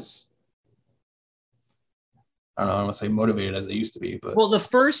as, I don't know, I don't want to say motivated as they used to be. But well, the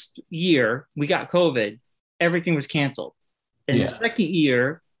first year we got COVID, everything was canceled. And the second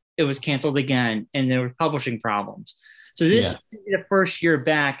year, it was canceled again, and there were publishing problems. So this is the first year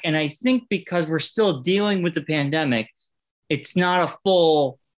back. And I think because we're still dealing with the pandemic, it's not a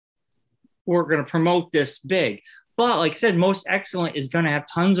full, we're going to promote this big. But like I said, Most Excellent is going to have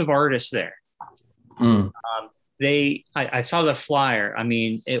tons of artists there. I saw the flyer. I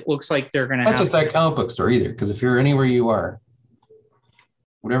mean, it looks like they're going to have... Not just that comic book store either, because if you're anywhere you are,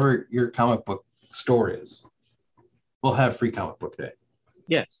 whatever your comic book store is, we'll have free comic book day.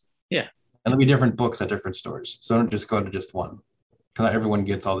 Yes. Yeah. And there'll be different books at different stores. So don't just go to just one, because not everyone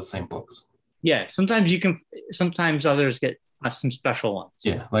gets all the same books. Yeah. Sometimes others get some special ones.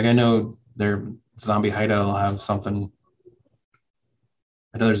 Yeah. Like I know their Zombie Hideout will have something.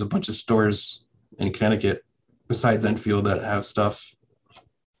 I know there's a bunch of stores in Connecticut besides Enfield that have stuff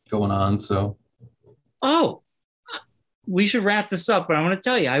going on. So. Oh, we should wrap this up, but I want to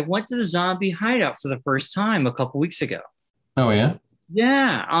tell you, I went to the Zombie Hideout for the first time a couple weeks ago. Oh, yeah?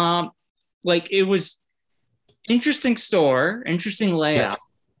 Yeah. Like it was interesting store, interesting layout.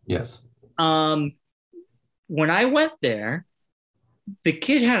 Yes. When I went there, the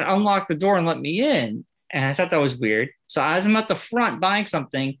kid had unlocked the door and let me in, and I thought that was weird. So as I'm at the front buying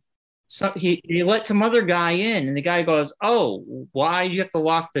something, so he let some other guy in, and the guy goes, "Oh, why do you have to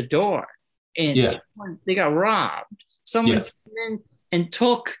lock the door?" And they got robbed. Someone came in and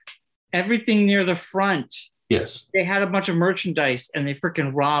took everything near the front. Yes. They had a bunch of merchandise and they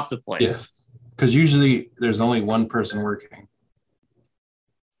freaking robbed the place. Yes. Because usually there's only one person working.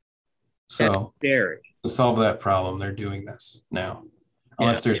 So that's scary. To solve that problem, they're doing this now.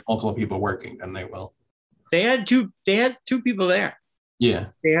 Unless there's multiple people working, then they will. They had two people there. Yeah.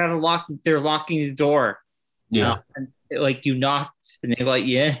 They're locking the door. Yeah. And like you knocked and they let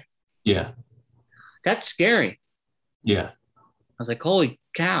you in. Yeah. That's scary. Yeah. I was like, holy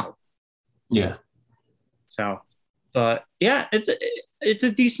cow. Yeah. So, but yeah, it's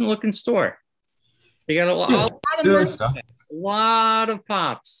a decent looking store. They got a lot of merchandise, a lot of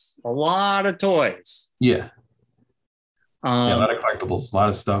pops, a lot of toys. Yeah. A lot of collectibles, a lot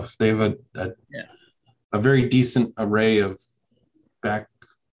of stuff. They have a very decent array of back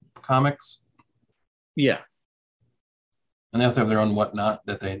comics. Yeah. And they also have their own whatnot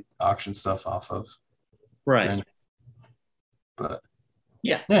that they auction stuff off of. Right. But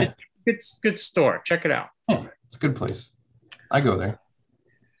yeah. Good store. Check it out. Yeah, it's a good place. I go there.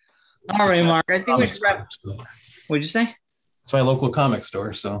 All right, Mark. I think we should wrap. What'd you say? It's my local comic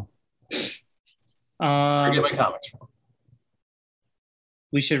store, so I get my comics from.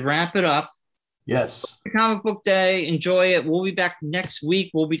 We should wrap it up. Yes. Comic Book Day. Enjoy it. We'll be back next week.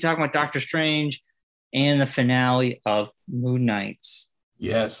 We'll be talking about Doctor Strange and the finale of Moon Knight.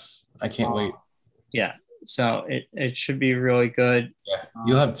 Yes. I can't wait. Yeah. So it should be really good. Yeah.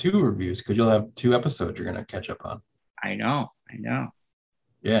 You'll have 2 reviews because you'll have 2 episodes you're going to catch up on. I know.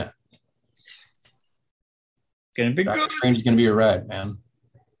 Yeah. Gonna be Doctor good. Strange is going to be a ride, man.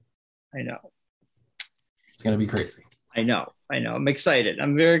 I know. It's going to be crazy. I know. I'm excited.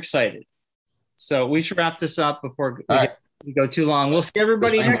 I'm very excited. So we should wrap this up before we go too long. We'll see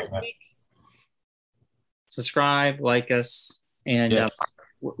everybody next week. Subscribe, like us, and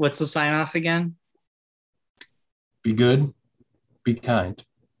what's the sign off again? Be good, be kind,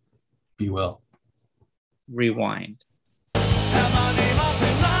 be well. Rewind.